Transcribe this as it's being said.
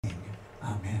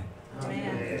Amen.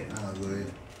 Amen. Hallelujah.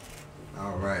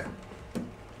 All right. I'm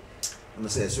going to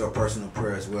say a short personal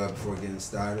prayer as well before getting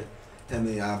started.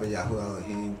 Heavenly Abba, Yahuwah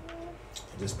Elohim,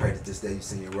 just pray that this day you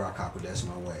send your Ruach HaKodesh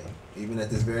my way. Even at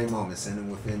this very moment, send him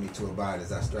within me to abide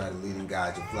as I strive to lead and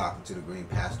guide your flock into the green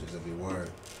pastures of your word.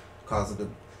 Cause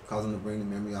them to bring to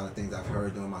memory all the things I've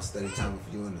heard during my study time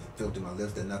with you and to filter my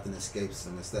lips that nothing escapes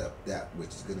them except that which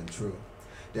is good and true.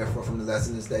 Therefore, from the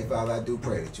lesson this day, Father, I do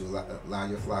pray that you allow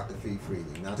your flock to feed freely.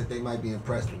 Not that they might be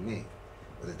impressed with me,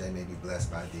 but that they may be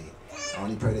blessed by thee. I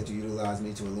only pray that you utilize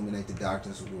me to illuminate the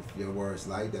darkness with your words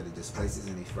light, that it displaces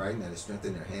any fright, and that it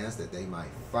strengthens their hands, that they might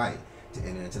fight to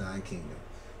enter into thine kingdom.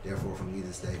 Therefore, from me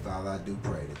this day, Father, I do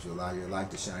pray that you allow your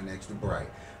light to shine extra bright.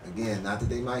 Again, not that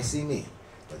they might see me,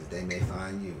 but that they may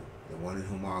find you, the one in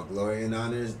whom all glory and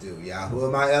honor is due. Yahuwah,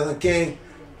 my Ellen King,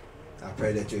 I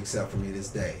pray that you accept from me this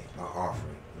day my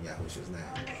offering. In Yahushua's name.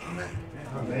 Amen.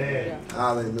 Amen.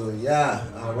 Hallelujah.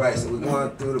 All right, so we're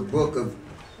going through the book of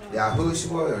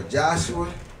Yahushua or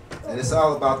Joshua, and it's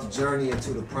all about the journey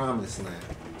into the promised land.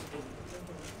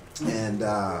 And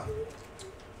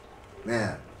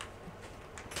man,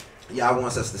 Yah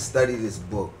wants us to study this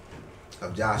book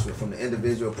of Joshua from the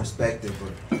individual perspective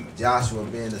of Joshua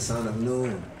being the son of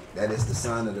Nun, that is the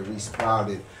son of the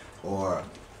resprouted or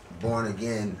born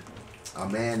again, a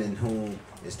man in whom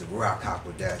is the Ruach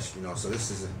HaKodesh. You know, so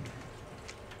this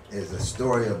is a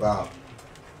story about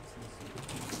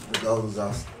those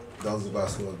of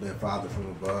us who have been fathered from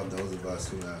above, those of us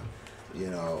who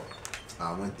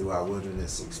have, went through our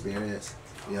wilderness experience.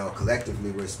 You know, collectively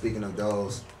we're speaking of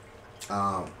those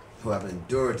who have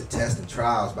endured the tests and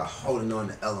trials by holding on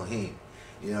to Elohim.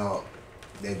 You know,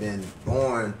 they've been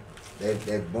born,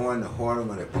 they've borne the whoredom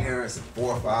of their parents and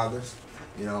forefathers.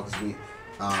 You know,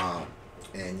 because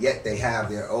and yet they have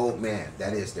their old man,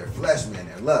 that is their flesh man,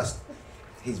 their lust.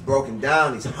 He's broken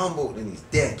down, he's humbled, and he's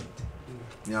deadened.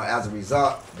 You know, as a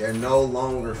result, they're no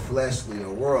longer fleshly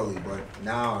or worldly, but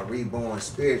now are reborn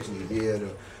spiritually via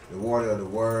the water of the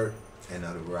word and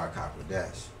of the Ruach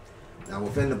HaKodesh. Now,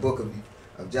 within the book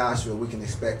of Joshua, we can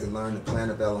expect to learn the plan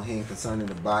of Elohim concerning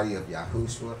the body of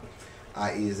Yahushua,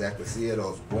 i.e. his ecclesia,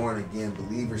 those born again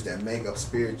believers that make up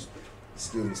spiritual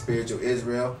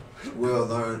Israel. We'll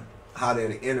learn how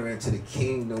to enter into the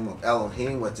kingdom of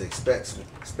Elohim, what to expect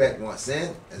once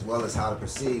in, as well as how to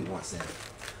proceed once in.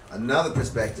 Another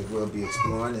perspective we'll be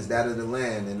exploring is that of the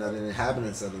land and of the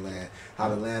inhabitants of the land, how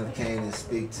the land of Canaan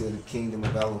speak to the kingdom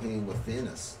of Elohim within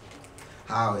us,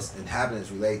 how its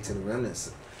inhabitants relate to the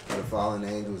remnants of the fallen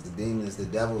angels, the demons, the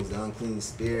devils, the unclean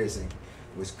spirits, and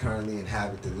which currently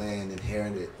inhabit the land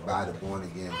inherited by the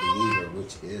born-again believer,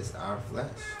 which is our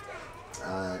flesh.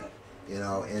 You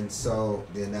know, and so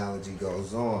the analogy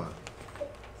goes on.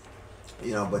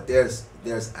 You know, but there's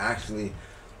actually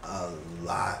a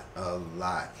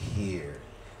lot here.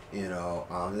 You know,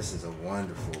 this is a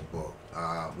wonderful book.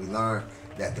 We learn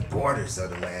that the borders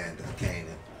of the land of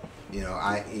Canaan, you know,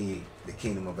 i.e. the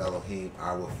kingdom of Elohim,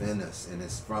 are within us, and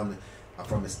it's from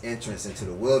its entrance into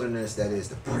the wilderness, that is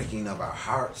the breaking of our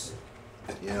hearts.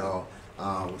 You know,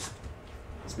 which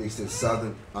speaks to the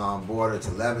southern border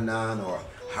to Lebanon, or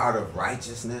heart of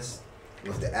righteousness,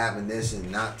 with the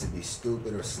admonition not to be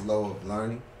stupid or slow of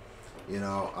learning, you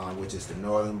know, which is the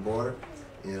northern border,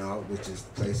 you know, which is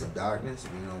the place of darkness.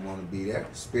 We don't want to be there.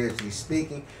 Spiritually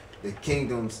speaking, the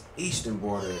kingdom's eastern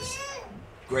border is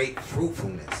great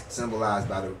fruitfulness, symbolized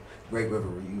by the great river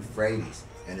Euphrates,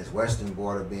 and its western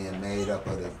border being made up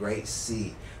of the great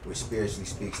sea, which spiritually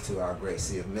speaks to our great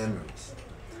sea of memories.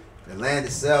 The land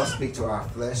itself speaks to our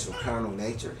flesh or carnal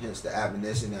nature, hence the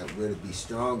admonition that we're to be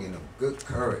strong and of good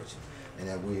courage, and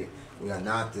that we are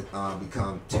not to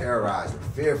become terrorized or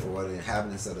fearful of the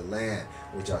inhabitants of the land,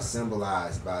 which are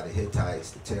symbolized by the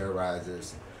Hittites, the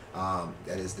terrorizers,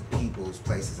 that is the peoples,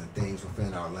 places, and things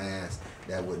within our lands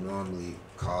that would normally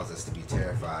cause us to be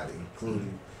terrified,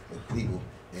 including the people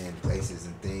and places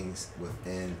and things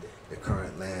within the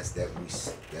current lands that we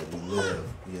live,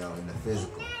 you know, in the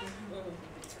physical.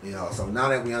 You know, so now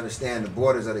that we understand the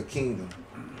borders of the kingdom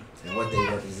and what they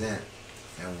represent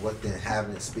and what the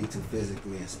inhabitants speak to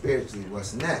physically and spiritually,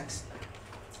 what's next?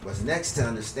 What's next to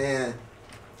understand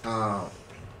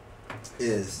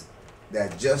is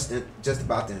that just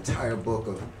about the entire book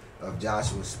of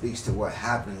Joshua speaks to what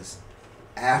happens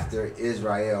after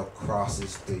Israel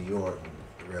crosses the Jordan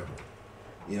River.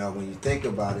 You know, when you think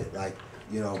about it, like,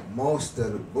 you know, most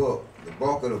of the book, the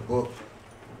bulk of the book,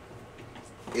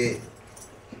 it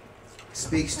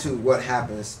speaks to what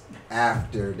happens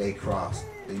after they cross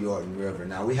the Jordan River.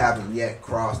 Now, we haven't yet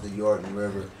crossed the Jordan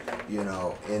River, you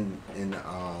know, in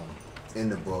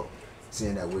the book,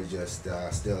 seeing that we're just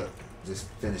still just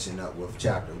finishing up with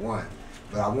chapter 1.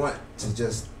 But I want to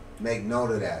just make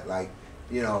note of that. Like,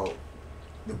 you know,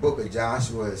 the book of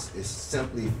Joshua is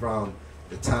simply from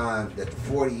the time that the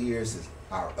 40 years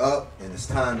are up, and it's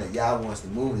time that Yah wants to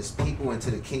move his people into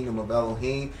the kingdom of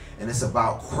Elohim, and it's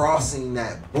about crossing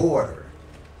that border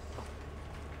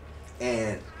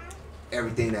and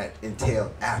everything that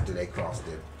entailed after they crossed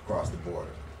the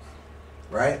border,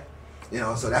 right? You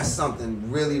know, so that's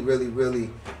something really, really, really,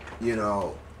 you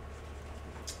know,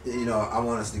 I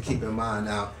want us to keep in mind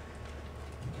now.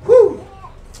 Whew,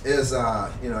 is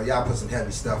you know, y'all put some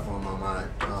heavy stuff on my mind.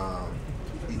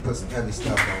 He put some heavy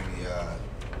stuff on me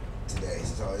today,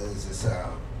 so it was just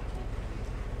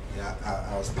yeah,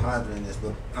 I was pondering this,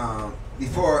 but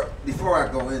before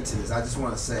I go into this, I just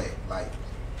want to say, like,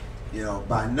 you know,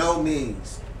 by no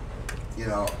means, you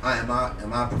know, am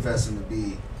I professing to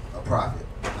be a prophet.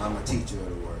 I'm a teacher of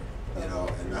the word, you know,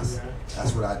 and that's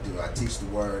what I do. I teach the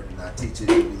word, and I teach it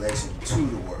in relation to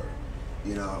the word,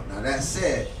 you know. Now that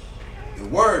said, the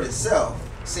word itself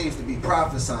seems to be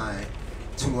prophesying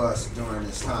to us during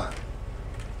this time,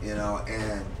 you know,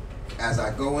 and as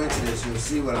I go into this, you'll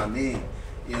see what I mean,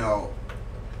 you know.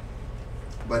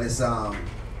 But it's y'all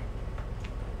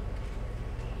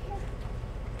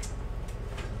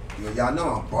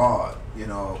know I'm bald, you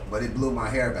know, but it blew my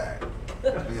hair back,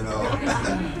 you know.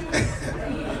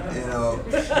 You know.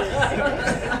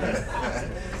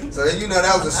 So you know,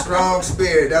 that was a strong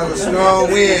spirit, that was a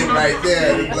strong wind right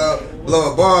there to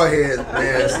blow a bald head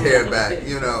man's hair back,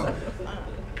 you know.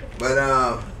 But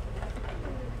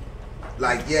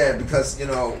like, yeah, because, you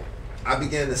know, I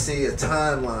began to see a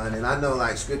timeline, and I know,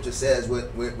 like Scripture says,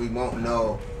 we won't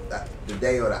know the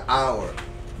day or the hour,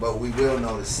 but we will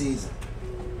know the season,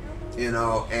 you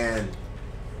know. And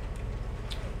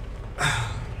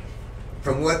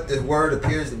from what the word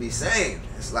appears to be saying,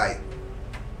 it's like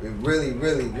it really,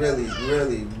 really, really,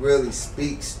 really, really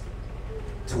speaks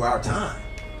to our time,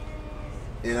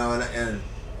 you know.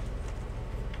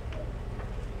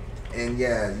 And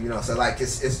yeah, you know, so like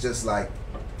it's just like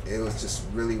it was just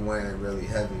really weighing really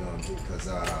heavy on me, because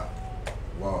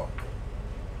whoa,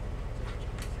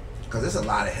 because there's a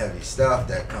lot of heavy stuff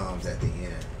that comes at the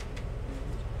end.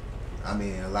 I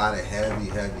mean, a lot of heavy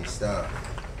stuff,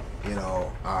 you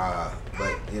know.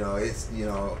 But you know, it's, you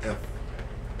know, if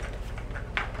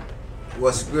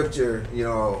what Scripture, you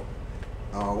know,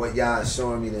 what Yah is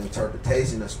showing me, the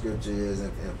interpretation of Scripture is,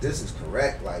 if this is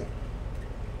correct, like,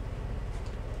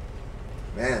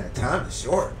 man, the time is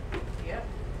short. Yep.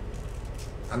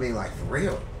 I mean, like, for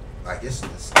real. Like, it's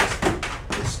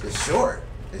short.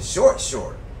 It's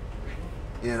short.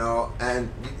 You know,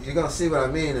 and you're going to see what I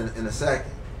mean in a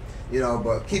second. You know,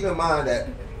 but keep in mind that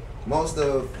most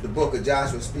of the book of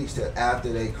Joshua speaks to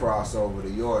after they cross over the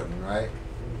Jordan, right?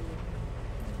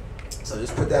 So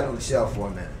just put that on the shelf for a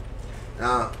minute.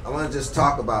 Now, I want to just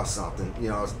talk about something, you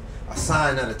know, a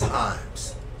sign of the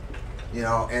times. You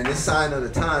know, and this sign of the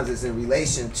times is in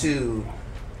relation to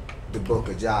the book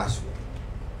of Joshua.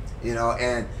 You know,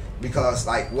 and because,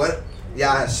 like, what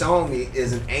Yah has shown me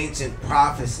is an ancient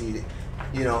prophecy,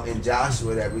 you know, in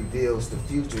Joshua that reveals the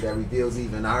future, that reveals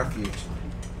even our future.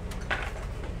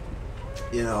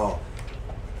 You know,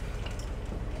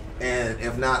 and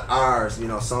if not ours, you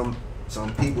know, some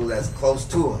people that's close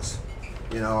to us,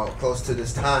 you know, close to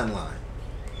this timeline.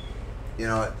 You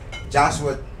know,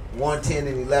 Joshua 1:10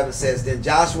 and 11 says, "Then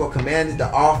Joshua commanded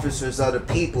the officers of the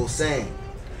people, saying,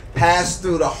 Pass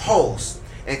through the host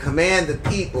and command the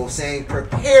people, saying,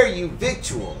 Prepare you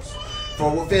victuals,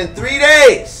 for within 3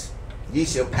 days ye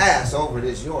shall pass over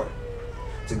this Jordan,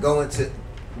 to go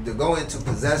into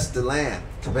possess the land,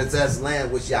 to possess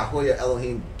land which Yahweh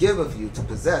Elohim giveth you to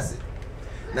possess it."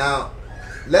 Now,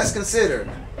 let's consider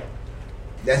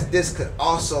that this could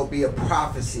also be a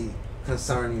prophecy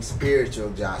concerning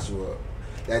spiritual Joshua,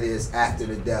 that is after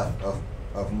the death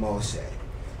of Moshe.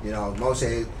 You know,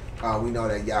 Moshe, we know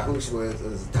that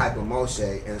Yahushua is a type of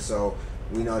Moshe, and so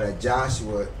we know that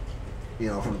Joshua, you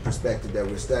know, from the perspective that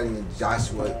we're studying,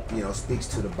 Joshua, you know, speaks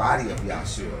to the body of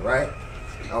Yahshua, right?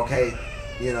 Okay,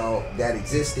 you know, that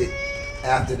existed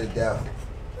after the death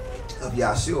of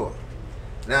Yahshua.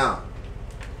 Now,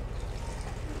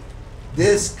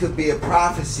 this could be a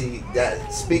prophecy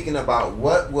that speaking about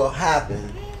what will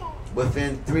happen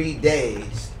within 3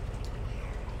 days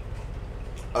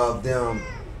of them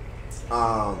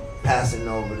passing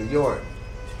over the Jordan.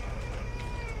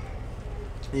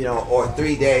 You know, or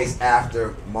 3 days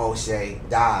after Moshe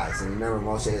dies. And remember,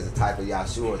 Moshe is a type of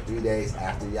Yahshua, 3 days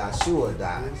after Yahshua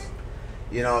dies.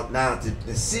 You know, now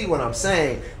to see what I'm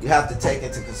saying, you have to take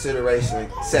into consideration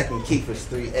 2 Kephas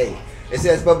 3:8. It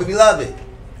says, "But beloved,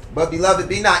 But beloved,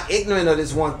 be not ignorant of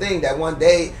this one thing, that one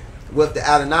day with the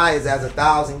Adonai is as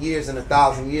 1,000 years, and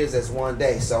 1,000 years as one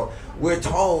day. So we're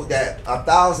told that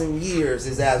 1,000 years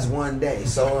is as one day.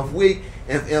 So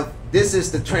if this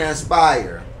is to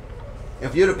transpire,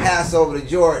 if you're to pass over the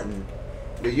Jordan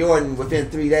within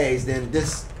 3 days, then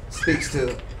this speaks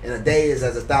to, and a day is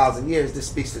as 1,000 years, this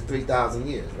speaks to 3,000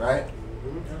 years, right?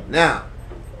 Now,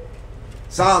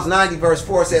 Psalms 90 verse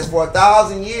 4 says, for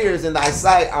 1,000 years in thy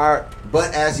sight are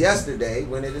but as yesterday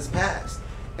when it is past,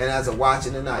 and as a watch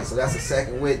in the night. So that's a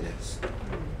second witness.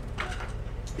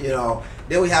 You know,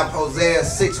 then we have Hosea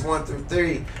 6, 1 through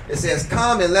 3. It says,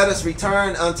 come and let us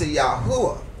return unto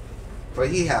Yahuwah, for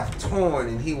he hath torn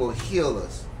and he will heal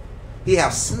us. He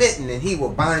hath smitten and he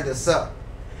will bind us up.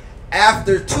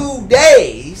 After 2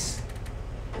 days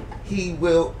he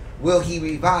will he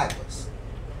revive us.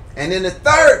 And in the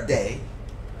third day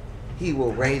he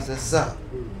will raise us up,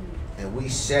 and we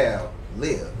shall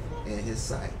live in his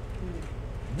sight.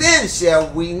 Then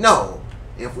shall we know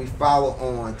if we follow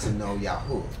on to know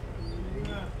Yahuwah.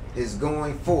 His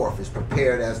going forth is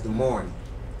prepared as the morning,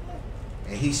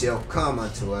 and he shall come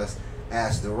unto us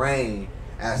as the rain,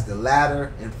 as the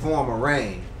latter and former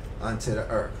rain unto the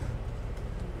earth.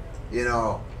 You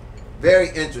know, very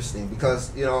interesting,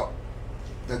 because, you know,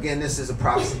 again, this is a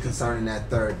prophecy concerning that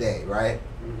third day, right?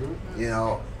 You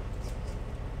know,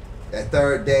 that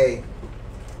third day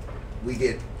we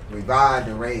get revived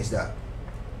and raised up.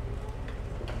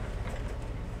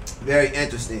 Very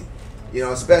interesting, you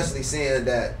know, especially seeing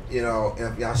that, you know,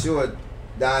 if Yahshua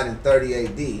died in 30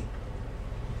 AD,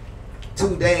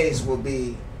 2 days will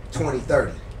be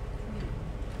 2030.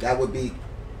 That would be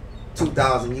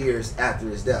 2,000 years after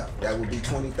his death. That would be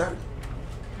 2030.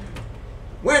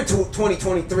 We're in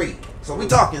 2023, so we're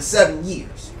talking 7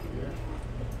 years.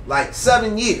 Like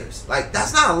 7 years. Like,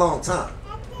 that's not a long time.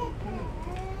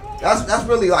 That's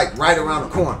really like right around the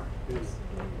corner.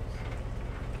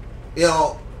 You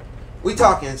know, we're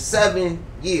talking 7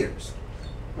 years.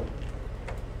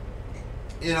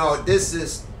 You know, this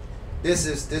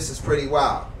is pretty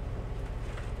wild.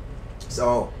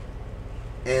 So,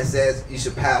 and it says you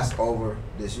should pass over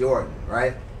this Jordan,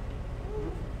 right?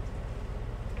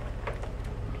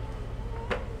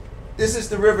 This is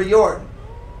the river Jordan.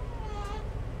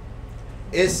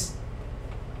 It's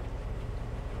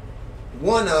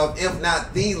one of, if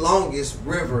not the longest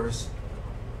rivers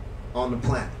on the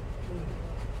planet.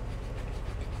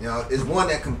 You know, it's one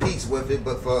that competes with it,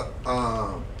 but for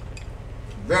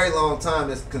very long time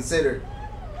it's considered,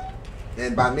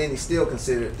 and by many still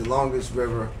considered, the longest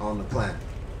river on the planet.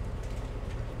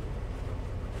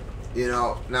 You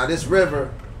know, now this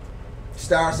river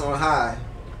starts on high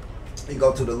and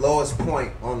go to the lowest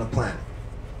point on the planet,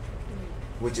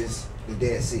 which is the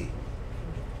Dead Sea.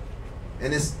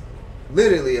 And it's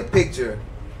literally a picture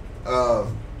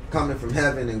of coming from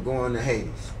heaven and going to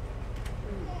Hades.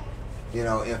 You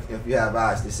know, if you have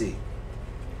eyes to see.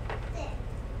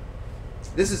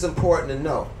 This is important to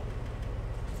know.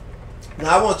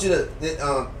 Now I want you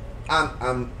to,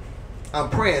 I'm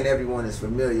praying everyone is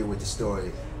familiar with the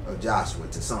story of Joshua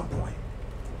to some point.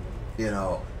 You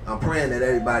know, I'm praying that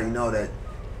everybody know that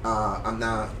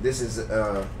this is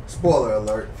a spoiler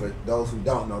alert for those who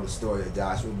don't know the story of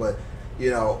Joshua, but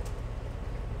you know,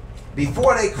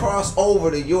 before they cross over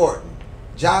the Jordan,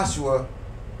 Joshua,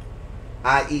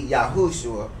 i.e.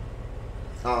 Yahushua,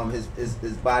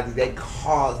 his body,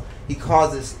 he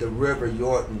causes the river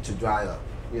Jordan to dry up.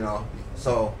 You know,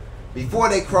 so before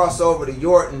they cross over, the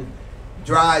Jordan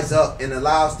dries up and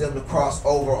allows them to cross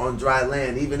over on dry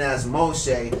land, even as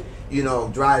Moshe, you know,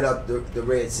 dried up the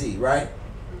Red Sea, right?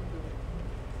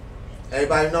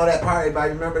 Everybody know that part?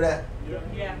 Everybody remember that?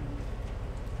 Yeah.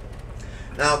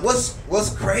 Now,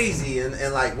 what's crazy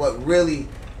and like what really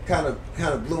kind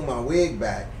of blew my wig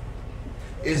back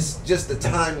is just the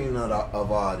timing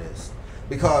of all this,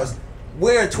 because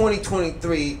we're in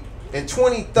 2023. In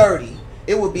 2030,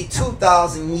 it would be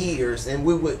 2,000 years, and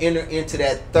we would enter into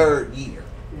that third year,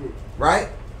 right?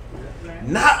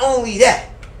 Not only that,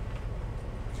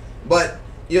 but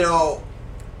you know,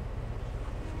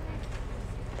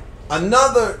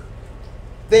 another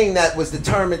thing that was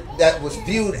determined, that was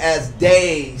viewed as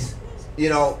days, you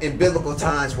know, in biblical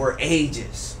times were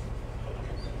ages.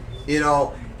 You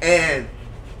know, and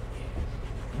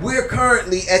we're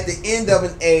currently at the end of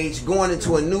an age going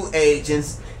into a new age, and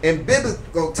in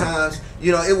biblical times,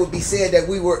 you know, it would be said that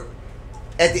we were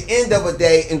at the end of a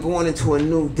day and going into a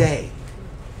new day.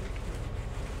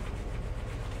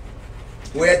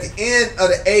 We're at the end of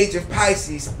the age of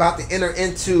Pisces, about to enter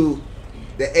into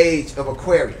the age of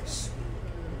Aquarius.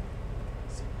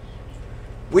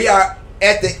 We are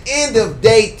at the end of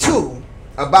day 2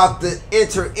 about to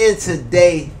enter into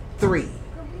day 3.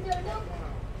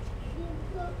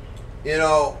 You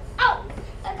know,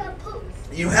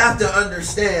 you have to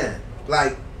understand,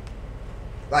 like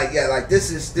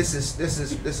this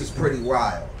is pretty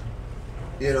wild.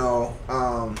 You know,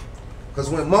 because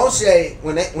when Moshe,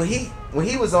 when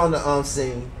he was on the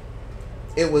scene,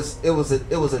 it was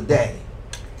a day.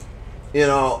 You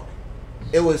know,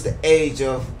 it was the age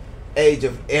of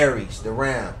Aries, the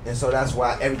ram, and so that's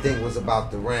why everything was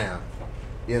about the ram.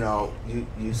 You know,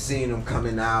 you seen them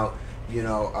coming out, you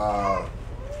know,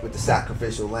 with the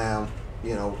sacrificial lamb.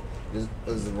 You know, this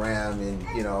was the ram, and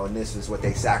you know, and this is what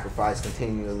they sacrificed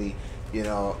continually. You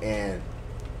know, and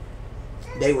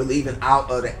they were leaving out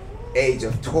of the age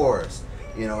of Taurus.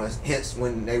 You know, hence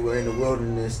when they were in the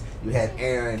wilderness, you had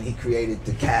Aaron. He created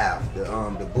the calf,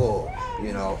 the bull.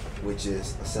 You know, which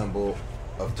is a symbol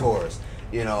of Taurus.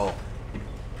 You know,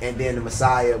 and then the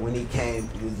Messiah, when he came,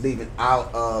 he was leaving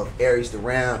out of Aries the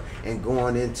ram and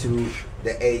going into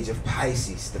the age of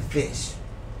Pisces, the fish.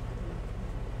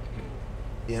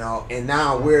 You know, and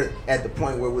now we're at the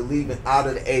point where we're leaving out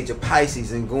of the age of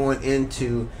Pisces and going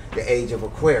into the age of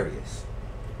Aquarius,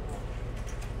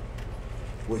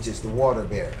 which is the water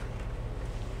bearer.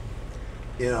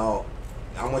 You know,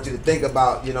 I want you to think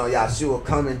about, you know, Yahshua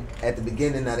coming at the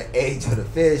beginning of the age of the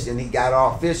fish, and he got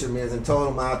all fishermen and told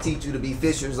them, I'll teach you to be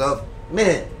fishers of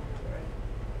men.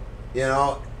 You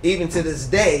know, even to this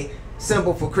day,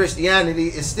 symbol for Christianity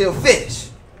is still fish.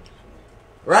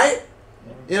 Right?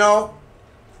 You know,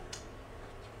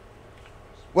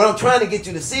 what I'm trying to get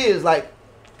you to see is like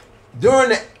during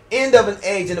the end of an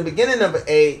age and the beginning of an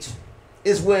age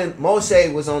is when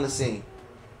Moshe was on the scene.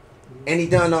 And he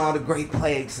done all the great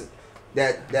plagues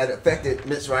that affected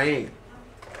Mitzrayim.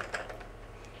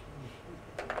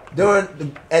 At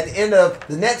the end of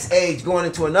the next age, going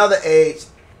into another age,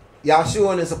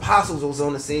 Yahshua and his apostles was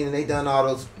on the scene, and they done all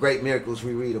those great miracles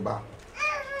we read about.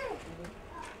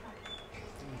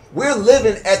 We're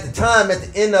living at the time at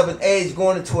the end of an age,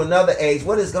 going into another age.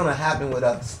 What is going to happen with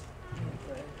us?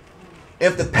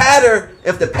 If the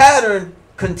pattern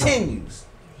continues,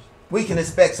 we can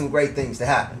expect some great things to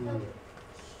happen.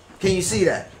 Can you see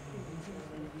that?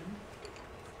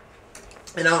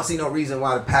 And I don't see no reason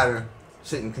why the pattern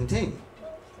shouldn't continue.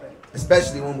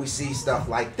 Especially when we see stuff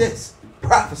like this.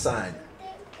 Prophesying.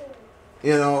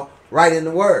 You know, right in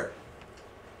the word.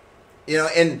 You know,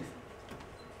 and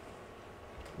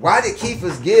why did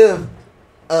Kephas give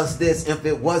us this if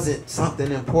it wasn't something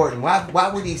important?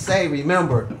 Why would he say,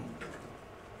 remember,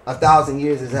 1,000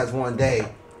 years is as one day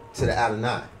to the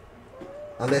Adonai?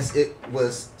 Unless it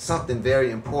was something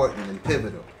very important and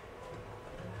pivotal.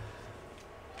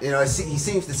 You know, he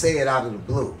seems to say it out of the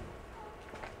blue.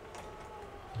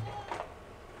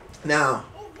 Now,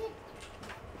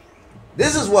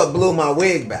 this is what blew my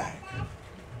wig back.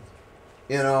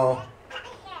 You know,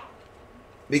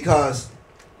 because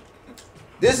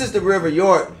this is the River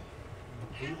Jordan.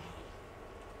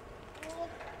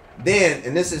 Then,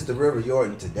 and this is the River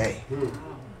Jordan today.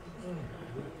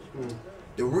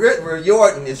 The River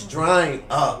Jordan is drying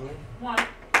up.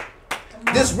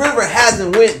 This river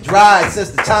hasn't went dry since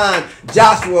the time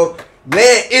Joshua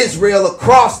led Israel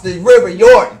across the River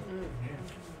Jordan.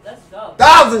 Let's go.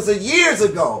 Thousands of years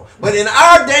ago. But in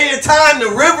our day and time,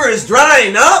 the river is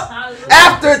drying up. Hallelujah.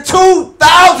 After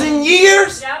 2,000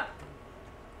 years. Yep.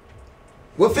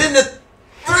 Within the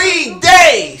 3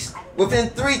 days, within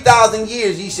 3,000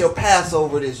 years, ye shall pass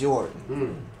over this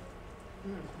Jordan.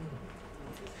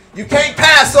 You can't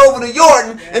pass over the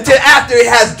Jordan until after it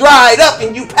has dried up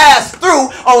and you pass through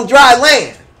on dry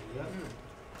land.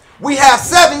 We have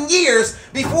 7 years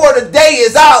before the day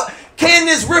is out. Can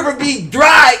this river be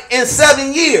dry in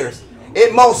 7 years?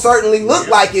 It most certainly looks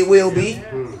like it will be.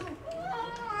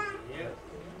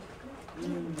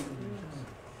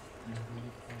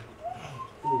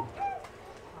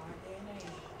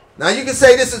 Now you can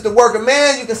say this is the work of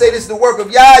man, you can say this is the work of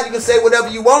Yah, you can say whatever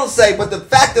you want to say, but the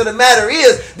fact of the matter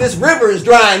is this river is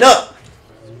drying up.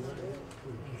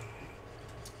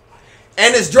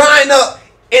 And it's drying up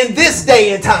in this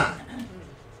day and time.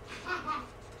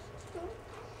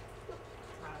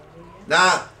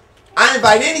 Now, I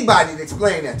invite anybody to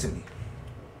explain that to me.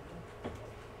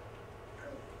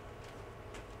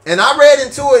 And I read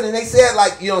into it and they said,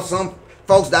 like, you know, some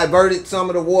folks diverted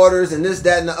some of the waters and this,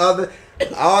 that, and the other.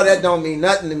 All that don't mean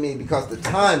nothing to me because the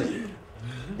timing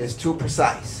is too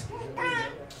precise.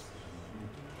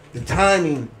 The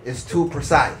timing is too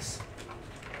precise.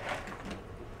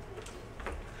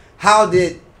 How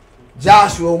did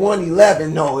Joshua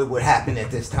 1:11 know it would happen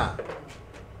at this time?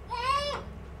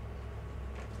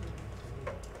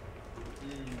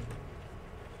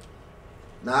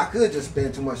 Now I could just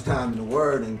spend too much time in the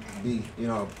Word and be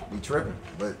tripping,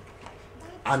 but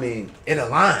I mean it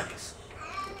aligns.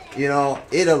 It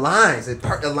aligns. It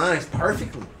aligns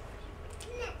perfectly.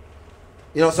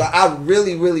 So I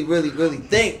really, really, really, really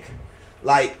think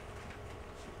like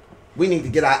we need to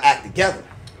get our act together.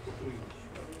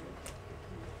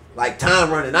 Like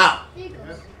time running out.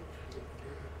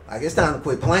 Like it's time to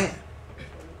quit playing.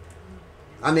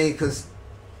 I mean, cause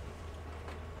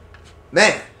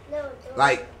man,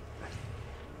 like,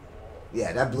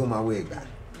 yeah, that blew my wig back.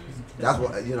 That's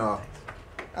what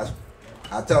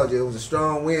I told you it was a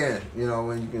strong wind.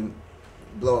 When you can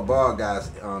blow a bald guy's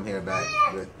hair back,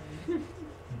 but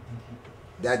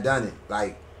that done it.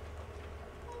 Like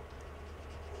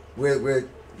we're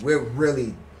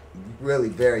really, really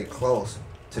very close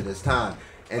to this time.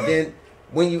 And then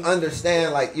when you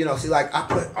understand, like, see, like I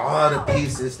put all the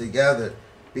pieces together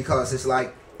because it's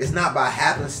like, it's not by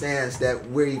happenstance that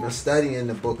we're even studying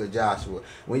the book of Joshua.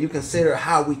 When you consider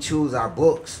how we choose our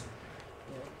books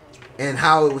and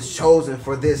how it was chosen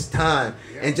for this time,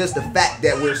 and just the fact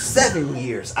that we're 7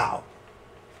 years out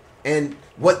and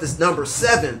what this number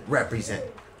 7 represents,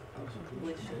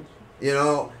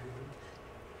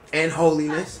 and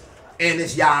holiness, and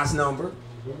it's Yah's number,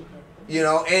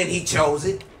 and he chose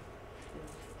it.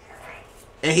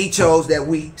 And he chose that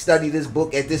we study this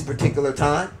book at this particular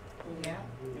time. Yeah.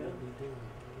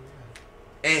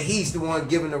 And he's the one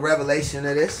giving the revelation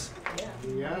of this.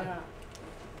 Yeah.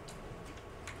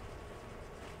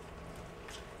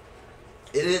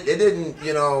 It didn't,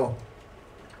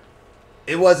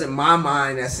 it wasn't my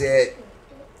mind that said,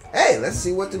 hey, let's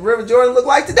see what the River Jordan look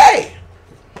like today.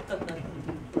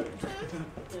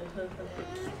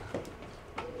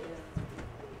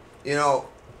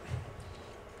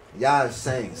 Yah is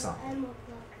saying something.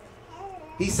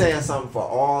 He's saying something for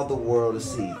all the world to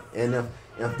see. And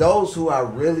if those who are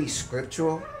really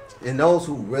scriptural and those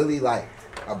who really like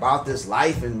about this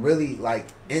life and really like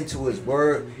into his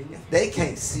word, if they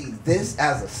can't see this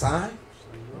as a sign,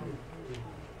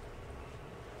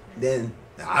 then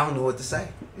I don't know what to say.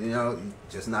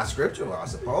 Just not scriptural, I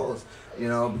suppose.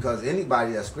 Because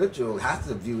anybody that's scriptural has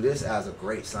to view this as a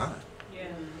great sign. Yeah.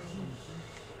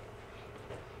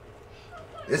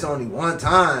 It's only one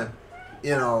time,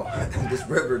 this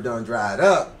river done dried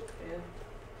up. Yeah.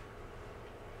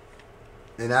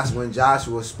 And that's when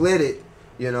Joshua split it,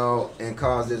 and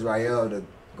caused Israel to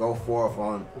go forth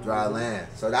on dry land.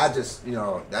 So that just,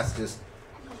 that's just,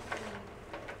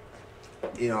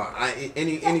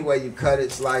 any way you cut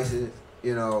it, slice it,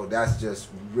 that's just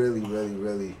really, really,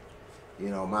 really,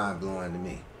 mind blowing to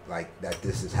me. Like that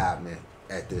this is happening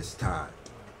at this time.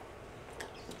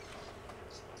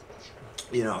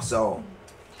 So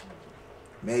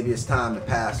maybe it's time to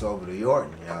pass over the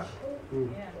Jordan, yeah.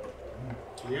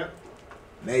 Yep.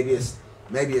 Maybe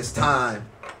it's time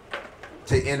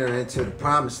to enter into the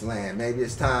promised land. Maybe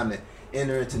it's time to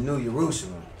enter into New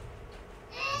Jerusalem.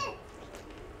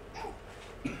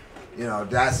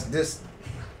 That's this.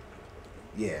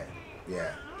 Yeah.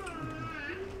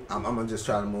 I'm gonna just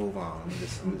try to move on. I'm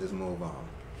gonna just move on.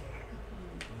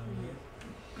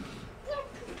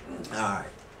 All right.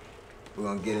 We're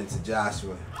going to get into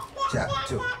Joshua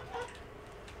chapter 2.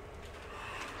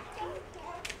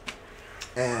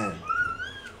 And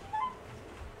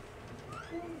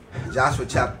Joshua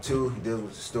chapter 2 deals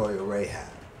with the story of Rahab,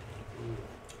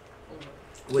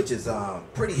 which is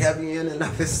pretty heavy in and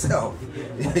of itself.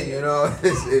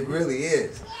 It really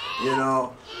is.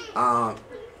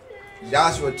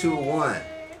 Joshua 2:1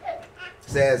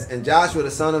 says, and Joshua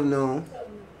the son of Nun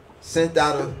sent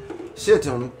out of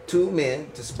Shittim 2 men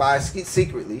to spy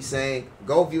secretly, saying,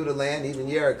 go view the land, even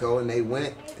Jericho. And they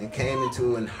went and came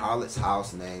into an harlot's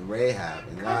house named Rahab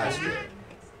and lied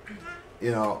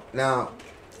there. Now,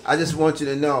 I just want you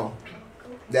to know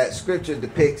that scripture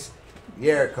depicts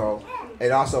Jericho.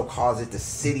 It also calls it the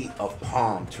city of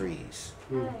palm trees.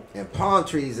 And palm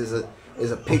trees is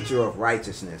a picture of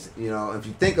righteousness. If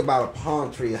you think about a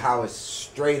palm tree, how it's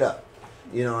straight up,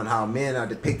 and how men are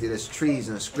depicted as trees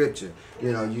in scripture,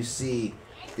 you see,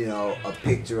 a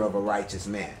picture of a righteous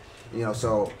man.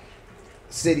 So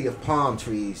city of palm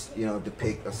trees,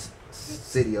 depict a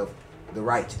city of the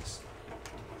righteous.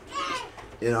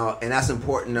 And that's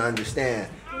important to understand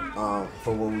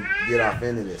for when we get off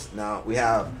into this. Now, we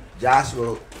have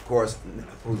Joshua, of course,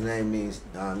 whose name means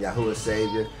Yahuwah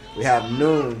Savior. We have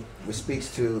Nun, which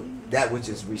speaks to that which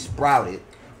is resprouted,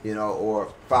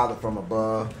 or Father from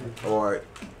above, or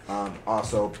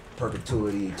also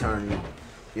perpetuity, eternity.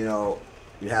 You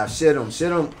have Shittim.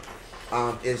 Shittim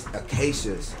is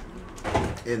acacias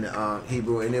in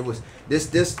Hebrew, and it was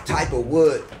this type of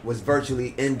wood was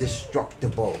virtually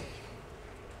indestructible.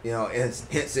 You know,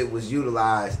 hence it was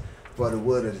utilized for the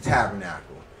wood of the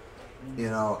tabernacle. You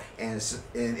know, and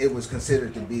it was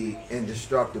considered to be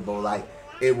indestructible. Like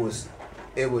it was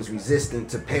resistant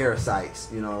to parasites.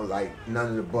 You know, like none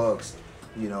of the bugs,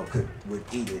 you know, would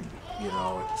eat it. You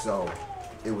know, so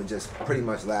it would just pretty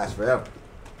much last forever.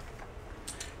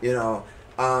 You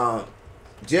know,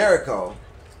 Jericho.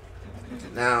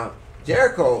 Now,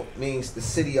 Jericho means the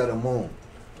city of the moon.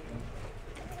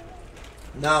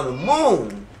 Now, the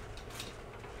moon,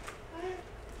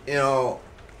 you know,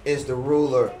 is the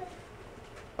ruler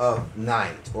of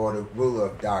night or the ruler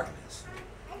of darkness.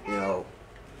 You know,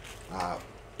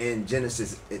 in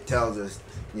Genesis, it tells us,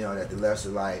 you know, that the lesser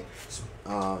light,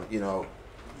 you know,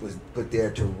 was put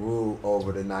there to rule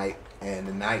over the night, and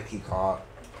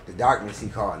the darkness he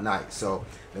called night. So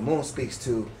the moon speaks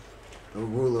to the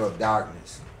ruler of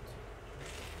darkness.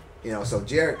 You know, so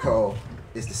Jericho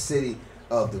is the city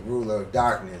of the ruler of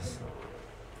darkness,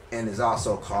 and is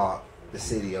also called the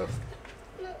city of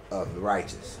the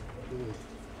righteous.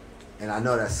 And I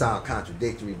know that sounds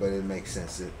contradictory, but it makes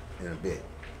sense in a bit.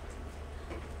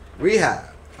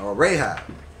 Rahab,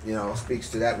 you know, speaks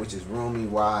to that which is roomy,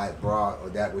 wide, broad, or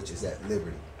that which is at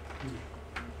liberty.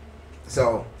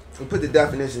 So we put the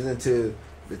definitions into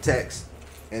the text,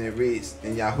 and it reads,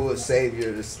 "And Yahuwah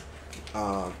Savior,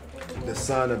 the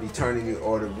Son of eternity,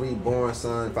 or the reborn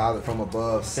Son, Father from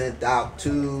above, sent out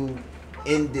 2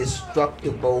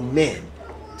 indestructible men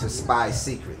to spy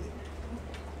secretly,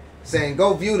 saying,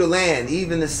 go view the land,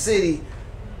 even the city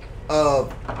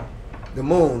of the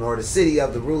moon, or the city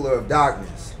of the ruler of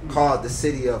darkness, called the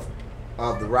city of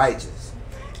the righteous.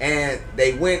 And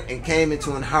they went and came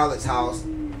into an harlot's house,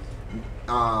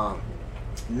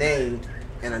 named,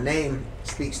 and a name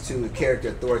speaks to character,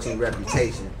 authority, and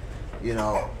reputation. You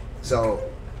know, so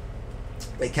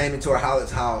they came into a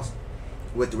harlot's house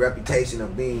with the reputation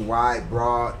of being wide,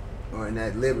 broad, or in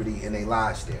that liberty, and they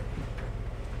lodged there.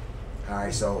 All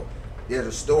right, so there's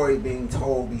a story being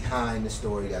told behind the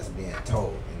story that's being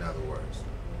told, in other words.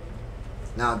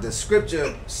 Now, the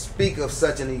scripture speak of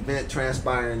such an event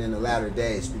transpiring in the latter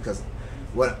days, because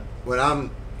what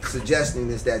I'm suggesting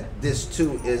is that this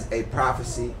too is a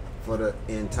prophecy for the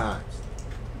end times.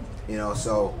 You know,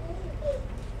 so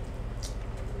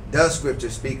does scripture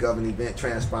speak of an event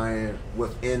transpiring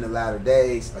within the latter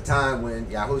days, a time when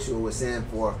Yahushua was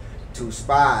sent for 2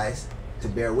 spies to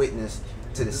bear witness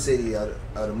to the city of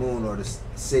the moon, or the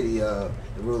city of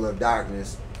the ruler of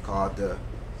darkness, called the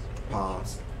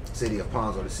city of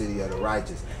palms, or the city of the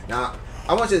righteous. Now,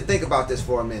 I want you to think about this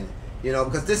for a minute, you know,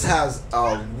 because this has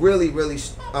a really, really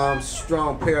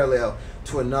strong parallel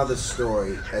to another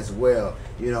story as well,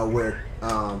 you know, where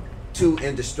 2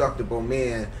 indestructible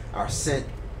men are sent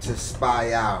to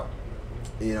spy out,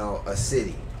 you know, a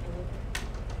city.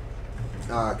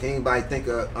 Can anybody think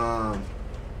of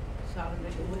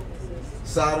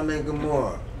Sodom and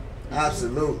Gomorrah?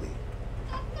 Absolutely.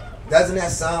 Doesn't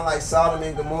that sound like Sodom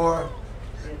and Gomorrah?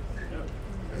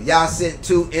 Y'all sent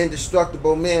 2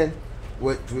 indestructible men,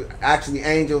 with actually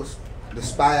angels, to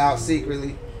spy out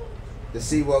secretly to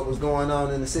see what was going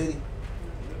on in the city.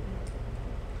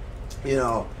 You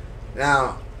know,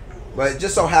 now, but it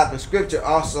just so happens scripture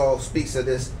also speaks of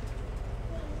this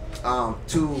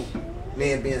 2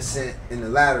 men being sent in the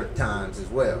latter times as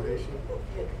well.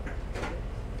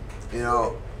 You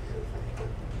know,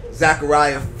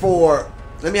 Zechariah 4.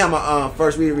 Let me have my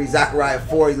first reader read Zechariah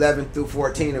 4:11 through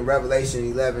 14 and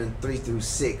Revelation 11:3 through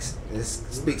 6. This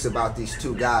speaks about these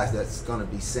 2 guys that's going to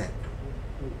be sent.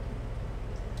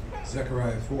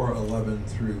 Zechariah 4:11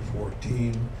 through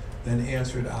 14. Then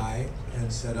answered I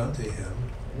and said unto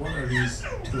him, what are these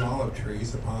 2 olive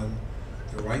trees upon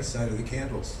the right side of the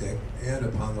candlestick, and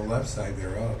upon the left side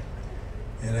thereof?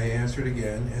 And I answered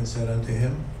again and said unto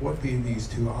him, what be these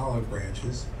 2 olive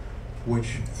branches,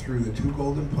 which through the 2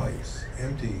 golden pipes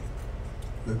empty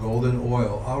the golden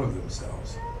oil out of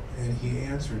themselves? And he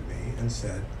answered me and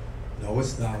said,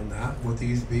 knowest thou not what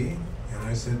these be? And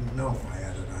I said, no, my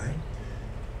Adonai.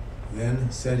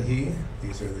 Then said he,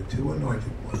 these are the 2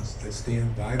 anointed ones that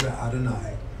stand by the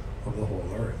Adonai of the whole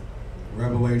earth.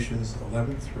 Revelations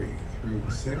 11:3 through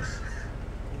 6.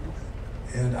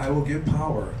 And I will give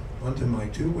power unto my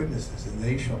 2 witnesses, and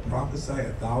they shall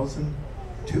prophesy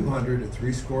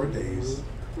 1,260 days,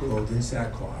 clothed in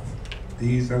sackcloth.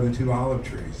 These are the 2 olive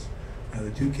trees, and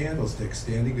the 2 candlesticks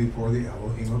standing before the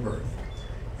Elohim of earth.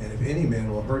 And if any man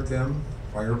will hurt them,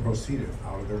 fire proceedeth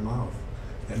out of their mouth,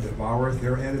 and devoureth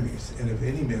their enemies. And if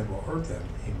any man will hurt them,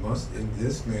 he must in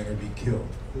this manner be killed.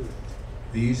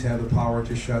 These have the power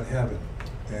to shut heaven,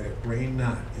 that it rain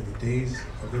not in the days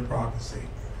of their prophecy,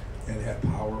 and have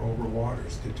power over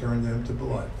waters to turn them to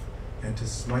blood, and to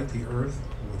smite the earth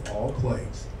with all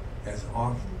plagues, as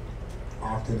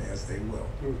often as they will.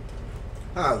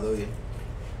 Hallelujah.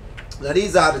 Now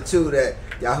these are the two that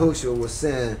Yahushua was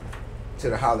sent to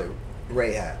the harlot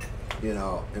Rahab. You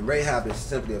know, and Rahab is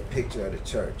simply a picture of the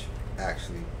church,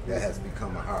 actually, that has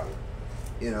become a harlot.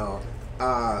 You know,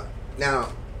 now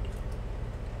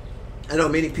I know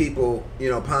many people, you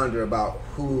know, ponder about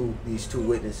who these two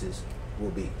witnesses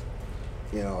will be.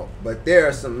 You know, but there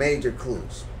are some major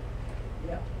clues.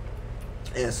 Yeah.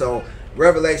 And so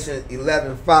Revelation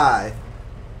 11:5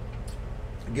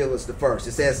 gives us the first.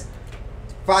 It says,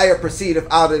 "Fire proceedeth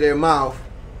out of their mouth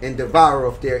and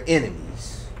devoureth their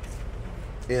enemies."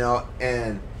 You know,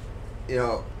 and you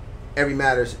know, every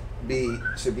matter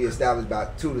should be established by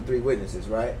 2 to 3 witnesses,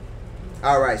 right?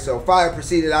 All right. So fire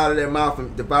proceeded out of their mouth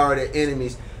and devoured their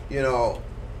enemies. You know,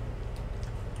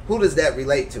 who does that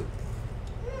relate to? The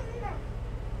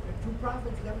two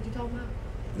prophets, is that what you're talking about?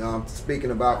 No, I'm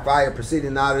speaking about fire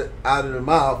proceeding out of the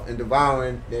mouth and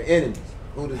devouring their enemies.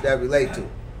 Who does that relate to?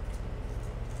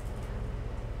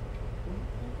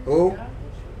 Who?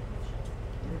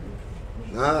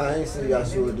 Nah, I ain't seen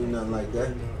Yahshua do nothing like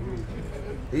that.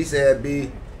 He said,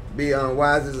 "Be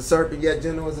unwise as a serpent, yet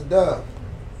gentle as a dove."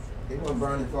 He wasn't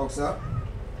burning folks up.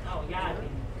 Oh, yeah.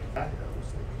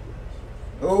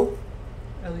 Who?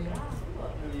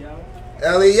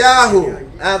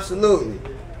 Eliyahu. Absolutely.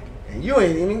 And you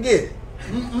ain't even get it.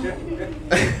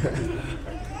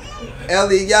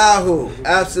 Eliyahu.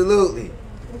 Absolutely.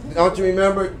 Don't you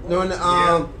remember during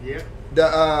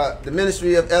the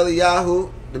ministry of Eliyahu,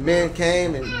 the men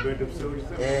came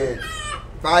and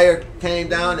fire came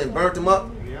down and burnt them up?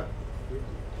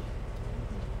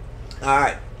 All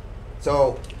right.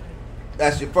 So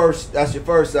that's your first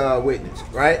witness,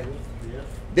 right?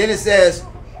 Then it says,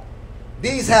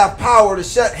 "These have power to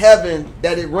shut heaven,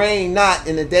 that it rain not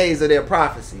in the days of their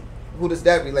prophecy." Who does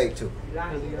that relate to?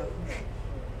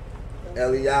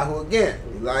 Eliyahu again.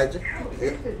 Elijah.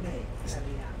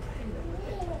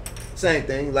 Same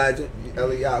thing, Elijah,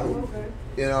 Eliyahu.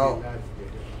 You know.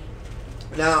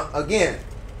 Now again,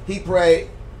 he prayed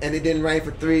and it didn't rain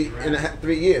for 3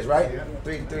 years, right?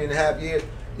 3.5 years.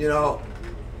 You know,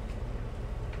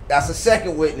 that's a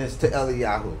second witness to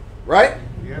Eliyahu, right?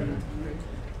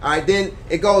 All right, then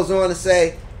it goes on to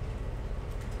say,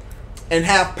 "And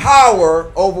have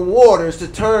power over waters to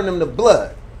turn them to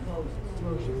blood."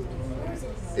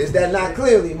 Is that not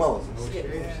clearly Moses?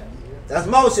 That's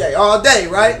Moshe all day,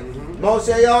 right?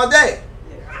 Moshe all day.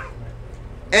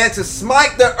 "And to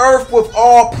smite the earth with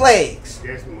all plagues."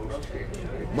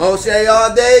 Moshe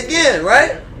all day again,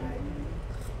 right?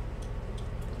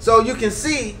 So you can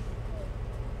see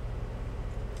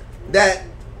that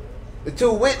the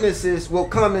two witnesses will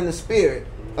come in the spirit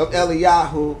of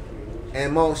Eliyahu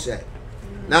and Moshe.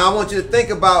 Now I want you to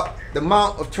think about the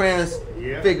Mount of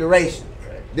Transfiguration.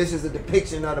 This is a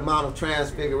depiction of the Mount of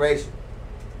Transfiguration.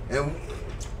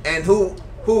 And who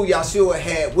Yahshua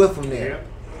had with him there?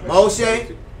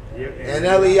 Moshe and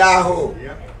Eliyahu.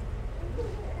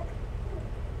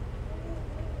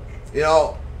 You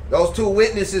know, those two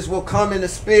witnesses will come in the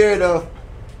spirit of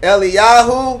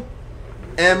Eliyahu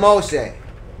and Moshe.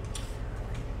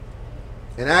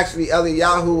 And actually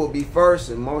Eliyahu will be first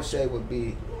and Moshe will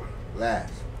be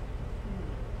last.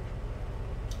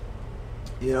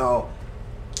 You know,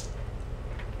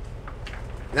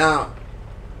 now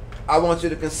I want you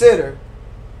to consider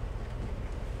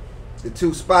the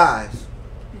 2 spies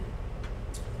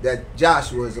that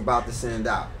Joshua is about to send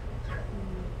out,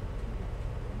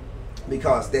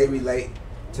 because they relate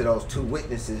to those 2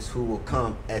 witnesses who will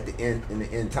come at the end, in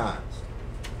the end times.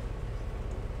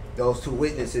 Those 2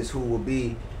 witnesses who will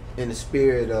be in the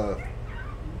spirit of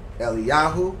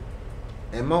Eliyahu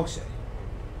and Moshe.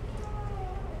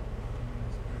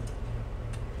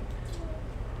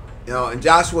 You know, in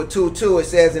Joshua 2:2 it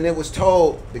says, "And it was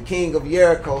told the king of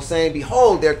Jericho, saying,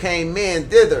 Behold, there came men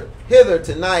hither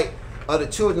tonight of the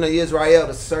children of Israel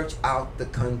to search out the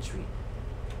country."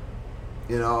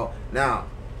 You know, now,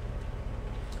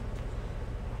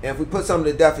 if we put some of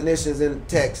the definitions in the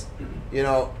text, you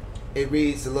know, it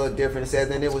reads a little different. It says,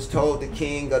 "And it was told the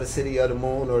king of the city of the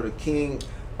moon," or the king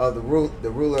of the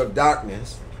ruler of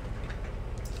darkness,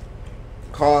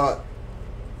 called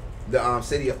the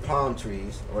city of palm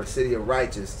trees, or the city of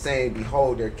righteous, saying,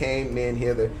 "Behold, there came men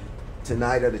hither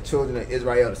tonight of the children of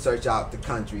Israel to search out the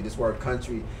country." This word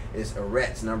country is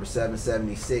Eretz, number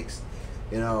 776.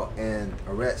 You know, and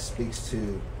Eretz speaks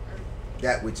to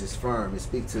that which is firm. It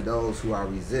speaks to those who are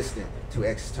resistant to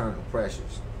external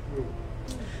pressures.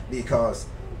 Because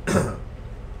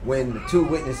when the 2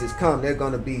 witnesses come, they're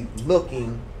going to be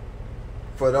looking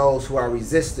for those who are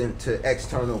resistant to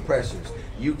external pressures.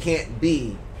 You can't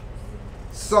be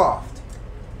soft,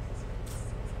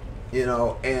 you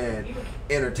know, and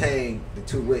entertain the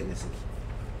two witnesses,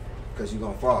 because you're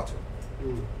going to falter.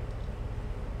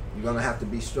 You're going to have to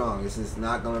be strong. This is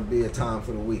not going to be a time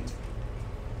for the weak.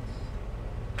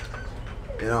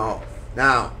 You know,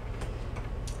 now,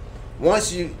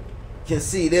 once you can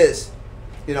see this,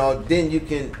 you know, then you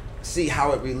can see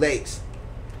how it relates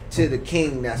to the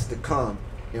king that's to come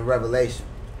in Revelation.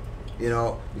 You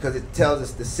know, because it tells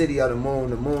us the city of the moon.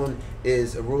 The moon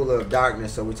is a ruler of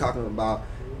darkness. So we're talking about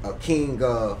a king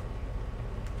of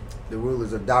the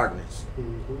rulers of darkness.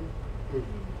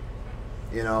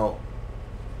 You know,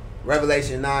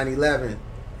 Revelation 9:11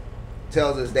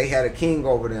 tells us they had a king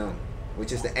over them,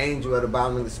 which is the angel of the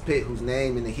bottomless pit, whose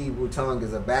name in the Hebrew tongue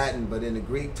is Abaddon, but in the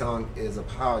Greek tongue is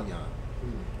Apollyon.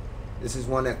 This is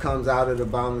one that comes out of the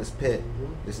bottomless pit.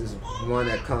 This is one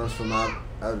that comes from out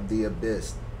of the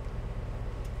abyss.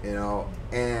 You know,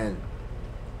 and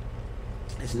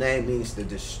his name means the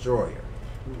destroyer.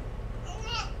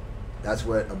 That's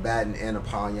what Abaddon and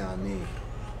Apollyon mean.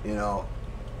 You know,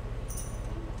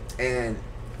 and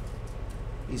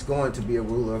he's going to be a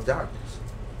ruler of darkness.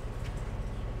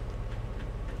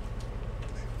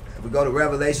 If we go to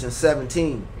Revelation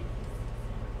 17,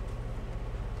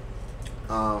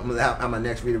 I'm gonna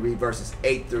next read verses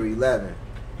 8 through 11.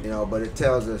 You know, but it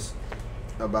tells us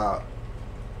about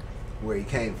where he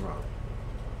came from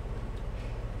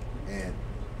and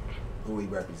who he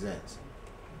represents.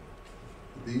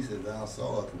 The beast that thou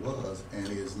sawest was and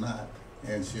is not,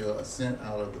 and shall ascend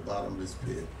out of the bottomless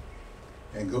pit,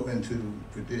 and go into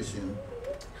perdition,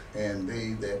 and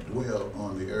they that dwell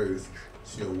on the earth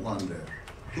shall wonder,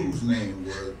 whose name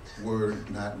were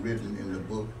not written in the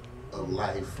book of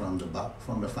life from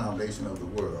the foundation of the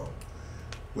world,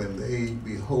 when they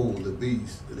behold the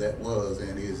beast that was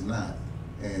and is not,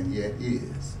 and yet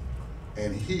is.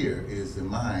 And here is the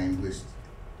mind which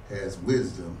has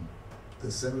wisdom.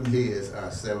 The 7 heads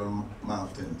are 7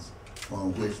 mountains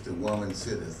on which the woman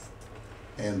sitteth,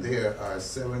 and there are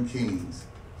 7 kings.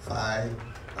 5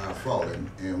 are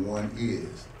fallen, and 1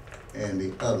 is, and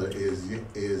the other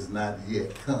is not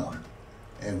yet come.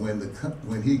 And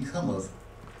when he cometh,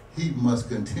 he must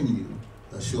continue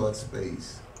a short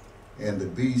space. And the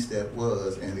beast that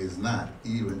was and is not,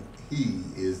 even he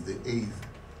is the 8th,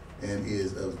 and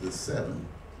is of the 7,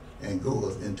 and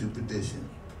goeth into perdition.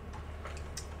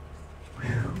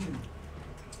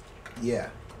 Yeah.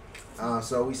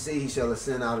 So we see he shall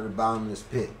ascend out of the bottomless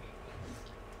pit.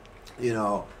 You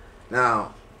know,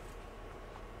 now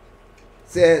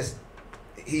says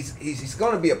he's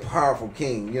going to be a powerful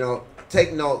king. You know,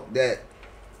 take note that,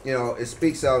 you know, it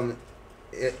speaks of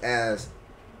it as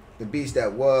the beast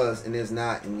that was and is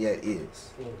not and yet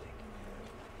is.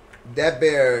 That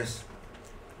bears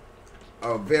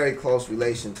a very close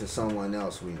relation to someone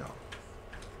else we know.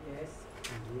 Yes.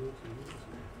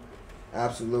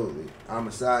 Absolutely. Our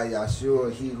Messiah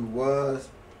Yahshua, he who was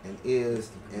and is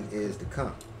to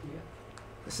come.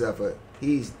 Except for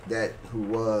he's that who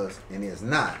was and is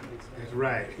not. That's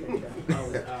right.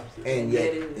 and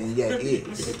yet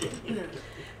is.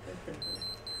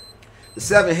 The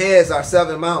 7 heads are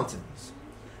 7 mountains.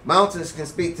 Mountains can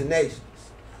speak to nations.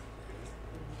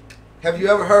 Have you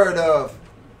ever heard of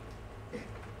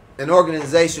an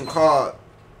organization called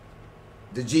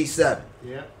the G7?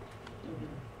 Yeah.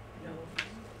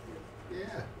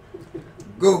 Yeah.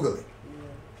 Google it.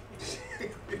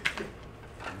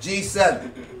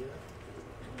 G7.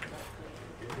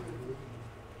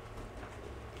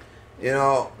 You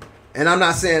know, and I'm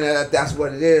not saying that that's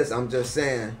what it is. I'm just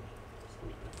saying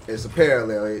it's a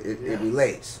parallel. It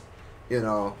relates. You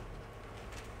know,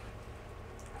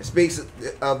 it speaks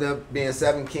of them being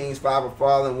 7 kings, 5 are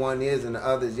fallen, 1 is, and the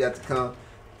other is yet to come.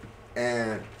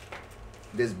 And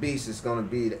this beast is going to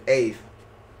be the 8th,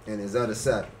 and his other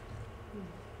 7.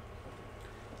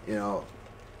 You know.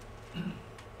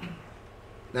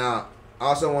 Now, I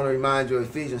also want to remind you of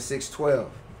Ephesians 6:12.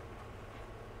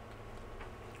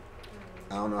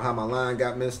 I don't know how my line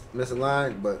got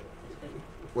misaligned, but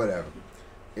whatever.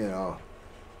 You know.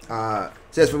 It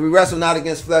says, for we wrestle not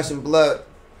against flesh and blood,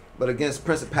 but against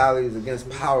principalities, against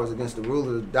powers, against the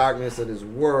rulers of darkness of this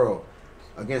world,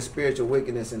 against spiritual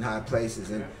wickedness in high places.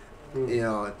 And, you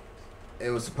know, it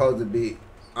was supposed to be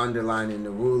underlining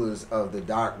the rulers of the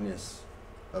darkness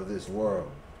of this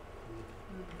world.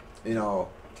 You know,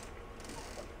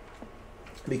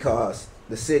 because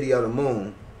the city of the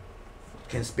moon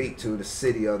can speak to the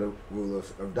city of the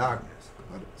rulers of darkness,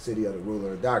 or the city of the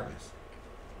ruler of darkness.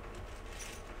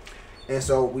 And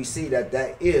so we see that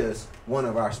that is one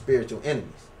of our spiritual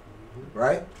enemies,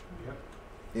 right? Yep.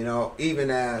 You know, even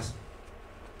as,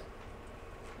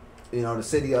 you know, the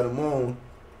city of the moon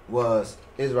was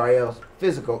Israel's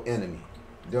physical enemy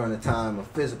during the time of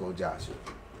physical Joshua.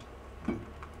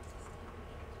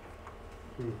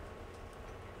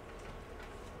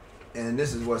 And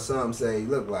this is what some say he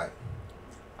looked like.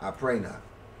 I pray not.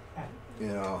 You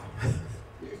know.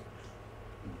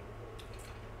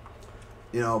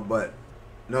 You know, but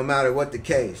no matter what the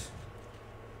case,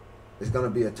 it's going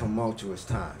to be a tumultuous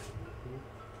time.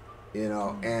 You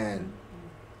know, and,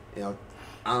 you know,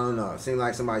 I don't know. It seems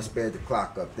like somebody sped the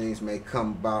clock up. Things may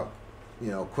come about,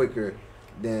 you know, quicker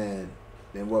than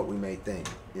what we may think.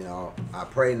 You know, I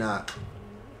pray not,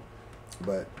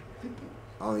 but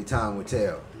only time will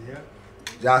tell. Yeah.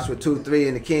 Joshua 2:3,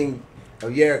 and the king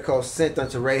of Jericho sent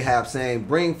unto Rahab, saying,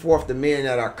 bring forth the men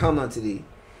that are come unto thee,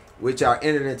 which are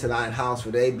entered into thine house,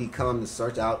 for they be come to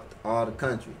search out all the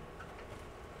country.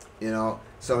 You know,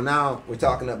 so now we're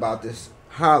talking about this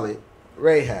harlot,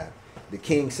 Rahab. The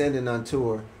king sending unto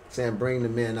her, saying, bring the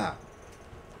men out.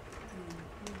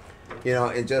 You know,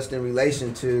 and just in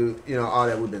relation to, you know, all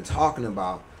that we've been talking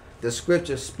about, the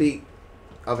scriptures speak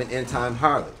of an end time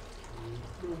harlot.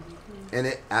 And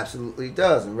it absolutely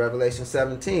does. In Revelation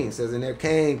 17, it says, and there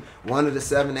came one of the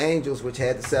 7 angels which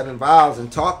had the 7 vials, and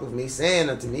talked with me, saying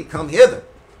unto me, come hither.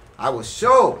 I will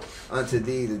show unto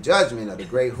thee the judgment of the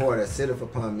great whore that sitteth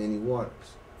upon many waters.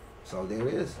 So there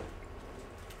is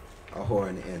a whore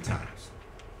in the end times.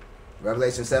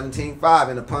 Revelation 17:5,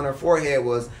 and upon her forehead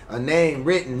was a name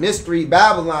written, Mystery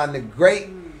Babylon, the great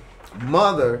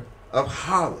mother of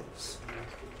harlots.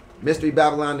 Mystery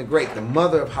Babylon the Great, the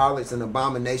mother of harlots and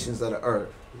abominations of the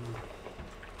earth.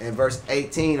 And verse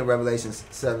 18 of Revelation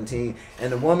 17,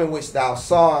 and the woman which thou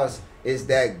sawest is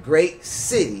that great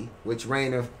city which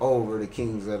reigneth over the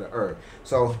kings of the earth.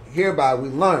 So hereby we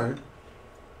learn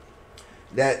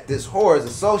that this whore is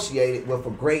associated with a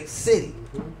great city.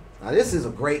 Now this is a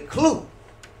great clue.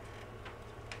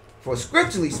 For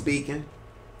scripturally speaking,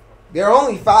 there are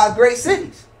only 5 great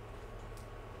cities.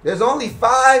 There's only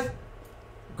 5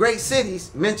 great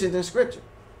cities mentioned in scripture.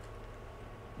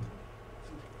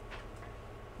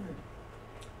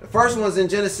 The first one's in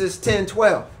Genesis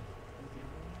 10:12.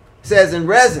 It says, in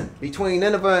Rezin, between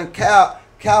Nineveh and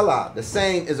Calah, the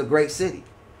same is a great city.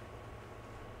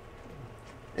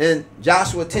 In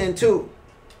Joshua 10:2,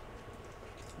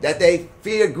 that they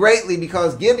feared greatly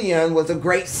because Gibeon was a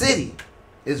great city.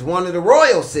 It's one of the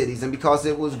royal cities, and because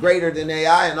it was greater than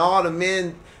Ai, and all the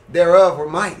men thereof were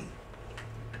mighty.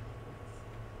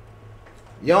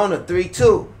 Jonah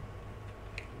 3:2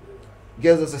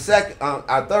 gives us a second,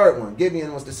 our third one.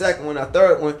 Gibeon was the second one. Our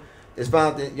third one is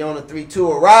found in Jonah 3:2.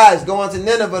 Arise, go unto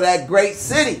Nineveh, that great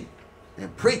city,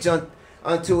 and preach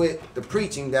unto it the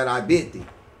preaching that I bid thee.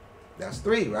 That's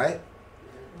 3, right?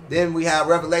 Then we have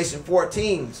Revelation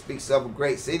 14, speaks of a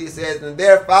great city. It says, and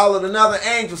there followed another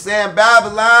angel, saying,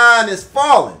 Babylon is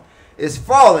fallen,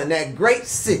 that great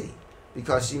city,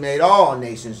 because she made all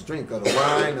nations drink of the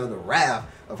wine of the wrath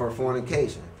of her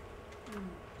fornication.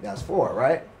 That's 4,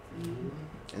 right?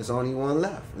 There's only one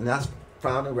left. And that's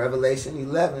found in Revelation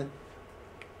 11,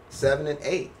 7 and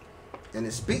 8. And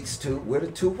it speaks to where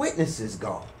the 2 witnesses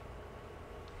go.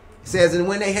 It says, and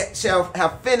when they shall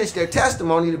have finished their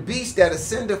testimony, the beast that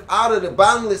ascendeth out of the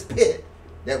bottomless pit,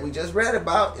 that we just read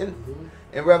about in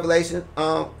Revelation,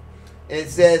 it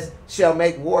says, shall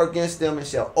make war against them, and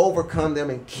shall overcome them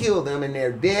and kill them, and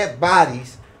their dead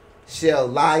bodies shall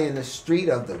lie in the street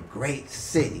of the great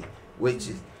city, which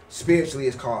is, spiritually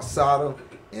is called Sodom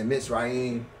and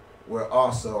Mitzrayim, where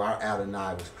also our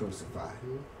Adonai was crucified.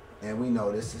 And we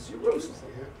know this is Jerusalem.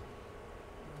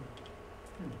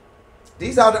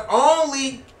 These are the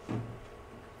only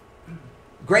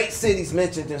great cities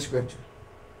mentioned in Scripture.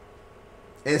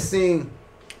 And seeing,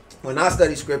 when I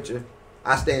study Scripture,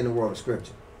 I stay in the world of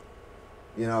Scripture.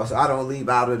 You know, so I don't leave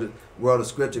out of the world of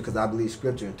Scripture because I believe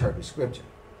Scripture interprets Scripture.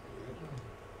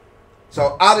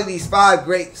 So out of these 5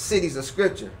 great cities of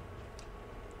Scripture,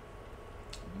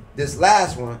 this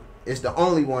last one is the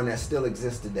only one that still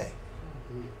exists today.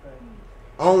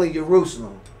 Only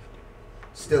Jerusalem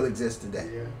still exists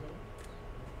today.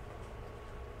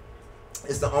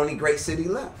 It's the only great city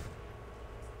left.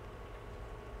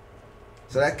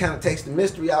 So that kind of takes the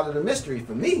mystery out of the mystery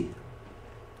for me.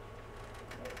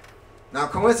 Now,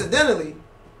 coincidentally,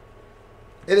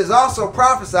 it is also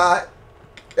prophesied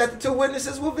that the 2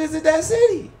 witnesses will visit that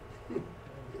city.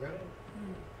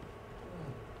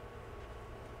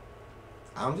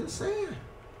 I'm just saying.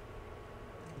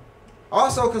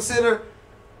 Also consider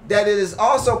that it is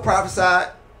also prophesied.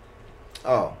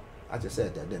 Oh, I just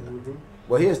said that, didn't I?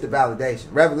 Well, here's the validation.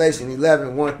 Revelation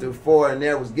 11, 1 through 4. And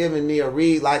there was given me a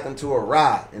reed like unto a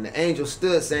rod. And the angel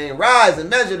stood, saying, Rise and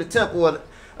measure the temple of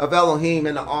Elohim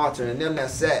and the altar, and them that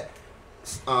sat,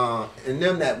 and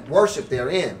them that worship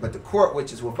therein. But the court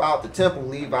which is without the temple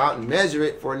leave out, and measure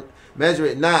it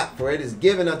not, for it is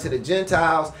given unto the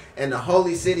Gentiles, and the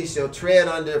holy city shall tread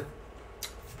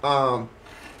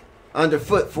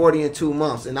underfoot 40 and 2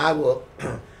 months. And I will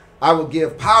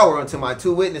give power unto my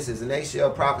 2 witnesses, and they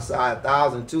shall prophesy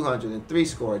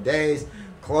 1,260 days,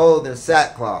 clothed in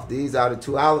sackcloth. These are the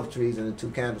 2 olive trees and the 2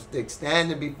 candlesticks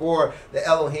standing before the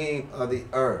Elohim of the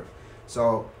earth.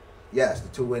 So, yes, the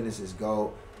 2 witnesses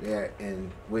go there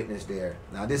and witness there.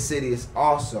 Now, this city is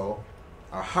also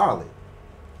a harlot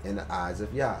in the eyes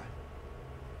of Yah.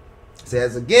 It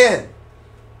says again,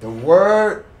 the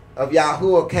word of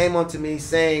Yahuwah came unto me,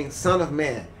 saying, Son of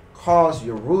man, cause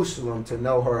Jerusalem to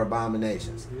know her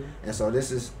abominations. And so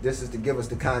this is to give us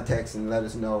the context and let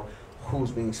us know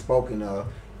who's being spoken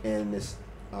of in this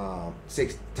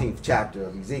 16th chapter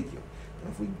of Ezekiel.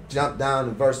 If we jump down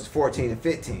to verses 14 and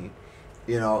 15,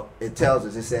 it tells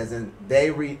us, it says, and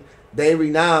they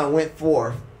renown went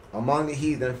forth among the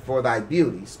heathen for thy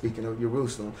beauty, speaking of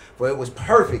Jerusalem, for it was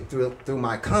perfect through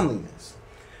my comeliness,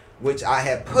 which I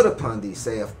had put upon thee,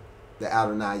 saith the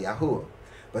Adonai Yahuwah.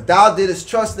 But thou didst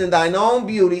trust in thine own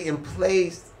beauty and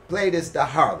playedest the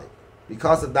harlot,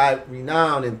 because of thy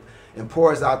renown, and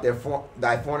pours out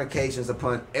thy fornications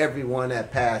upon everyone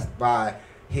that passed by.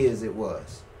 His it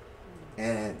was.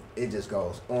 And it just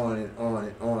goes on and on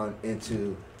and on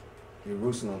into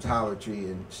Jerusalem's harlotry,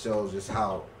 and shows just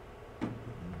how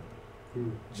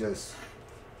just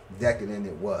decadent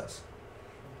it was.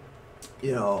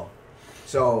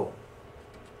 So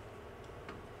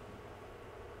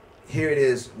here it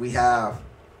is. We have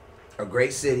a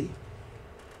great city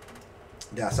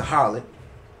that's a harlot,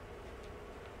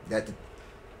 that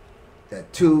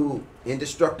 2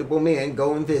 indestructible men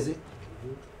go and visit,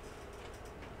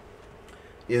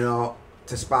 to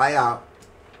spy out.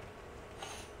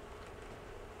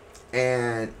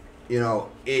 And,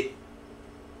 it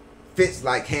fits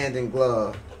like hand in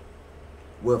glove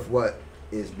with what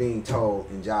is being told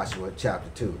in Joshua chapter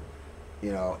 2,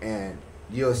 and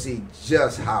you'll see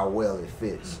just how well it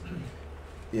fits,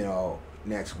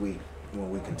 next week when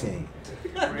we continue.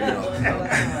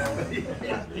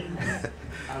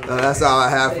 That's all I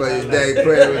have for you today.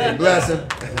 Prayer with a blessing.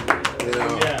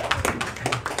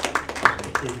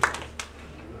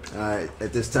 All right,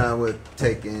 at this time we'll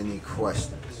take any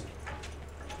questions.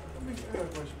 Let me ask a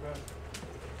question, Pastor.